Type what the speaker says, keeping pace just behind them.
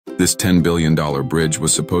This $10 billion bridge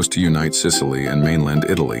was supposed to unite Sicily and mainland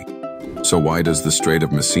Italy. So why does the Strait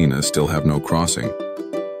of Messina still have no crossing?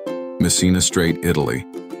 Messina Strait, Italy.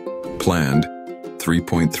 Planned,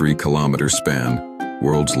 3.3-kilometer span,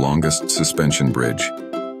 world's longest suspension bridge.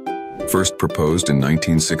 First proposed in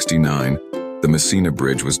 1969, the Messina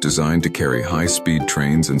Bridge was designed to carry high-speed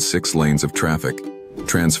trains and 6 lanes of traffic,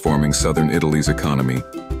 transforming southern Italy's economy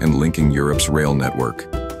and linking Europe's rail network.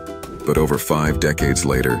 But over 5 decades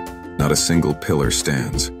later, not a single pillar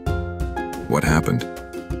stands. What happened?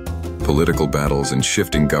 Political battles and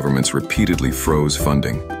shifting governments repeatedly froze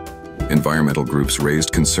funding. Environmental groups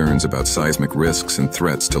raised concerns about seismic risks and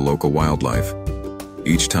threats to local wildlife.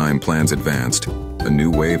 Each time plans advanced, a new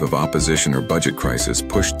wave of opposition or budget crisis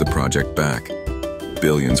pushed the project back.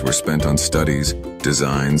 Billions were spent on studies,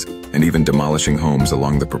 designs, and even demolishing homes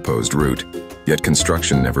along the proposed route, yet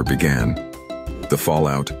construction never began. The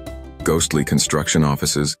fallout: ghostly construction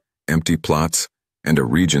offices, empty plots, and a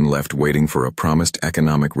region left waiting for a promised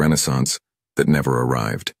economic renaissance that never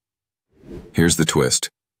arrived. Here's the twist.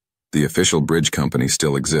 The official bridge company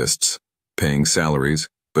still exists, paying salaries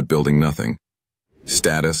but building nothing.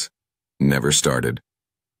 Status: never started.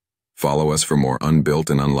 Follow us for more Unbuilt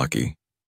and Unlucky.